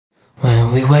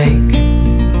we wake,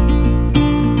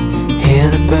 hear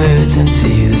the birds and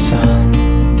see the sun.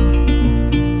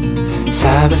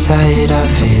 Side by side our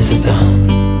fears are done.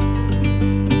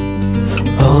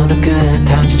 Oh, the good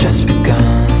times just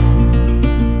begun.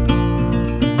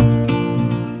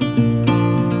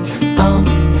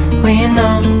 We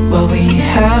know what we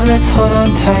have, let's hold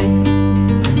on tight.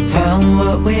 Found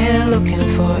what we're looking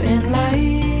for in life.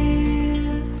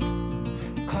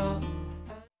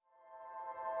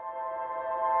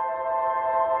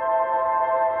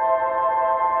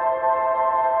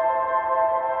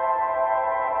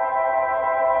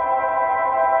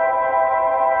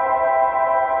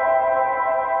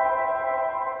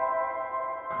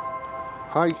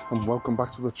 Hi and welcome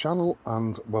back to the channel,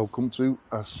 and welcome to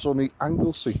a sunny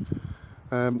Anglesey.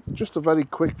 Just a very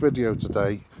quick video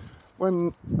today.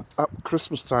 When at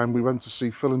Christmas time we went to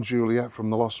see Phil and Juliet from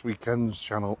the Lost Weekends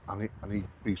channel, and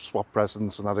he swapped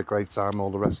presents and had a great time,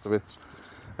 all the rest of it.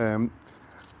 And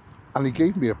he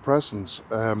gave me a present,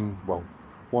 well,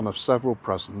 one of several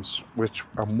presents,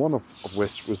 one of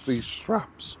which was these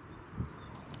straps.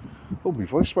 Oh, my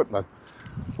voice went then.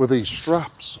 With these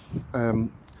straps.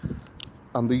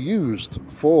 And they're used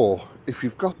for, if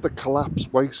you've got the collapse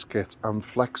waist kit and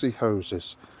flexi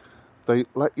hoses, they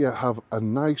let you have a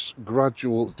nice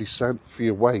gradual descent for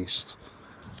your waist,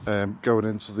 going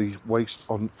into the waist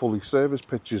on fully serviced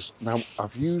pitches. Now,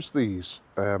 I've used these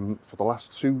for the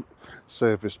last 2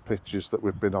 service pitches that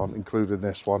we've been on, including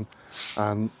this one,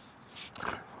 and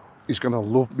he's going to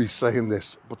love me saying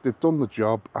this, but they've done the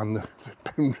job and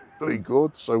they've been really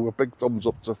good, so a big thumbs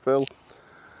up to Phil.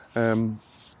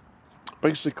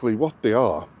 Basically what they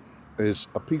are is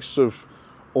a piece of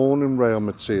awning rail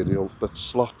material that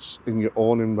slots in your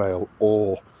awning rail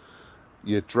or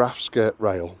your draft skirt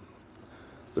rail.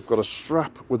 They've got a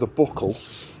strap with a buckle,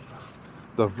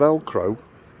 the Velcro,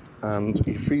 and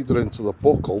you feed it into the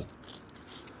buckle,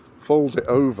 fold it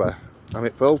over, and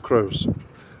it Velcros,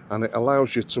 and it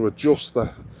allows you to adjust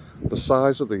the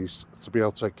size of these to be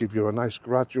able to give you a nice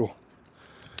gradual.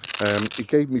 He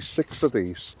gave me 6 of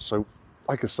these, so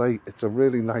like I say, it's a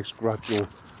really nice gradual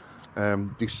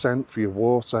descent for your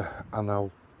water, and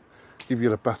I'll give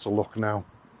you a better look now.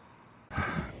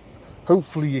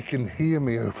 Hopefully you can hear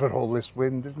me over all this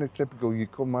wind. Isn't it typical? You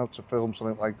come out to film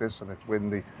something like this and it's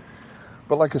windy.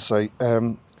 But like I say,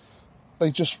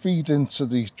 they just feed into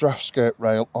the draft skirt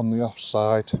rail on the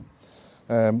offside.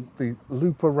 They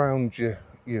loop around your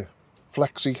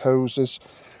flexi hoses,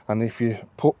 and if you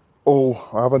put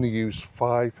I've only used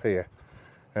 5 here,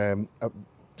 at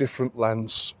different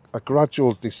lengths, a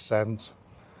gradual descent,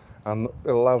 and it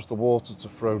allows the water to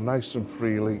flow nice and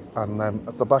freely. And then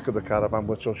at the back of the caravan,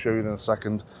 which I'll show you in a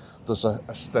second, there's a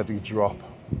steady drop.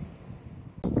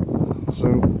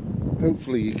 So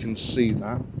hopefully you can see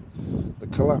that. The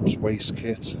collapse waist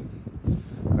kit,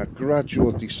 a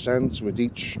gradual descent with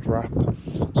each strap,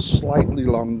 slightly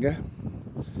longer,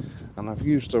 and I've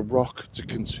used a rock to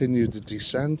continue the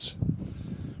descent,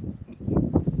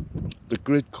 the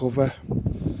grid cover,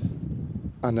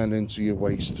 and then into your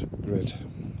waist grid.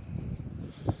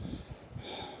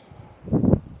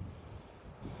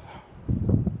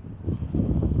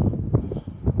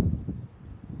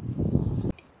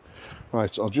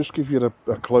 Right, I'll just give you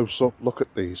a close-up look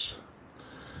at these.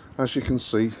 As you can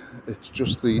see, it's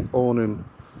just the awning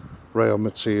rail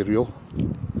material,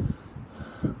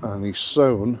 and he's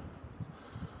sewn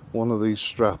one of these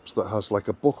straps that has like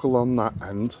a buckle on that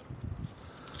end,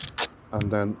 and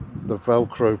then the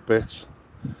Velcro bit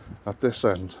at this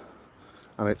end,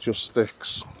 and it just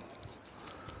sticks.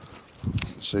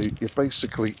 So you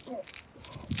basically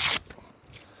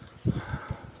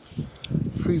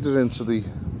feed it into the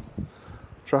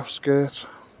draft skirt,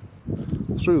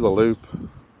 through the loop,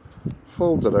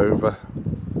 fold it over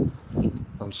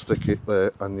and stick it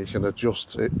there, and you can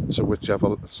adjust it to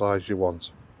whichever size you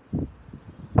want.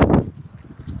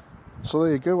 So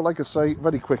there you go. Like I say,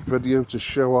 very quick video to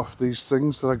show off these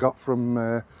things that I got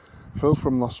from Phil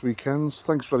from Lost Weekends.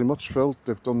 Thanks very much, Phil.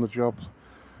 They've done the job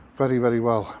very, very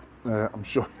well. I'm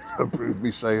sure you'll approve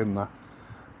me saying that.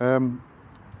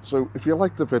 So if you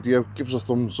like the video, give us a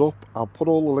thumbs up. I'll put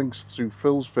all the links to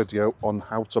Phil's video on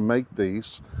how to make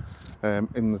these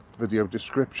in the video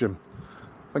description.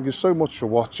 Thank you so much for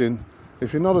watching.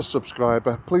 If you're not a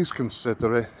subscriber, please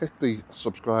consider it. Hit the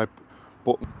subscribe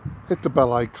button, hit the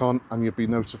bell icon, and you'll be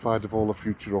notified of all the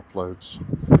future uploads.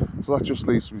 So that just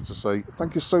leaves me to say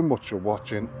thank you so much for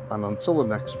watching, and until the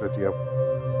next video,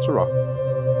 ta-ra.